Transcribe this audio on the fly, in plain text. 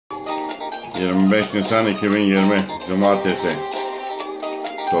25 Nisan 2020 Cumartesi.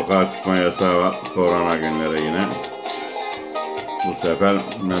 Sokağa çıkma yasağı var. Korona günleri yine. Bu sefer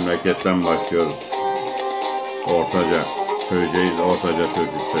memleketten başlıyoruz. Ortaca. Köyceğiz Ortaca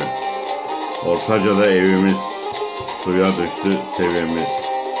türküsü. Ortaca'da evimiz, suya düştü sevimiz.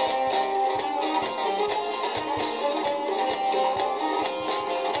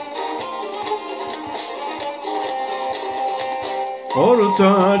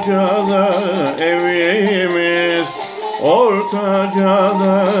 Ortaca'da evimiz,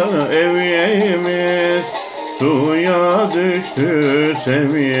 Ortaca'da evimiz, suya düştü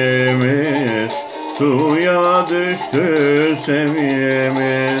sevimiz, suya düştü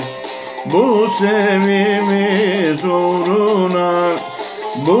sevimiz. Bu sevimiz uğruna,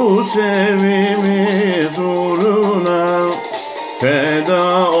 bu sevimiz uğruna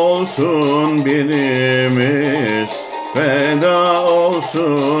feda olsun birimiz, feda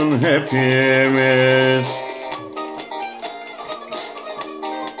olsun hepimiz.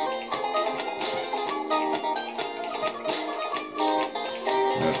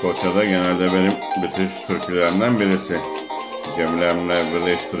 Koçada genelde benim bitiş türkülerimden birisi. Cemile'mle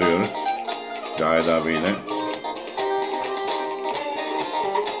birleştiriyoruz. Cahit abiyle.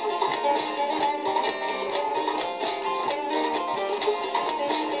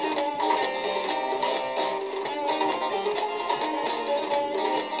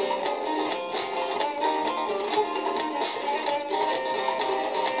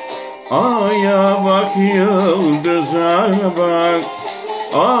 Aya bak yıldıza bak,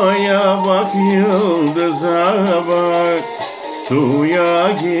 aya bak yıldıza bak,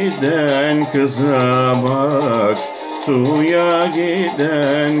 suya giden kıza bak, suya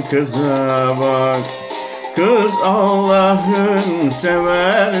giden kıza bak. Kız Allah'ın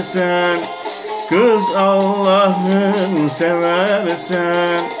seversen, kız Allah'ın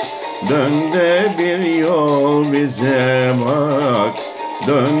seversen, dön de bir yol bize bak,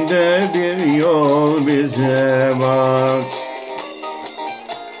 dön de bir yol bize bak.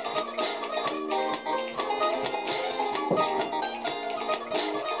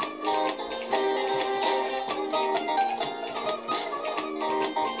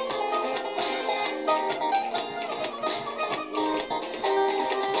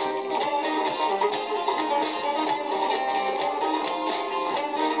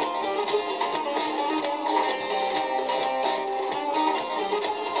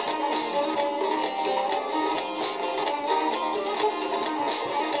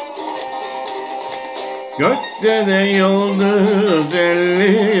 Gökte de yıldız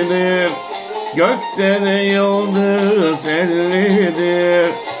ellidir, gökte de yıldız ellidir,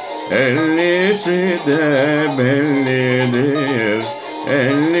 ellisi de bellidir,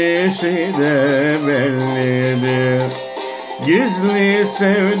 ellisi de bellidir. Gizli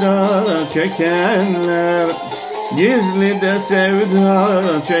sevda çekenler, gizli de sevda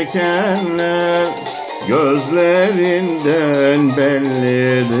çekenler, gözlerinden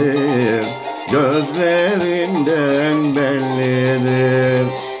bellidir, gözlerinden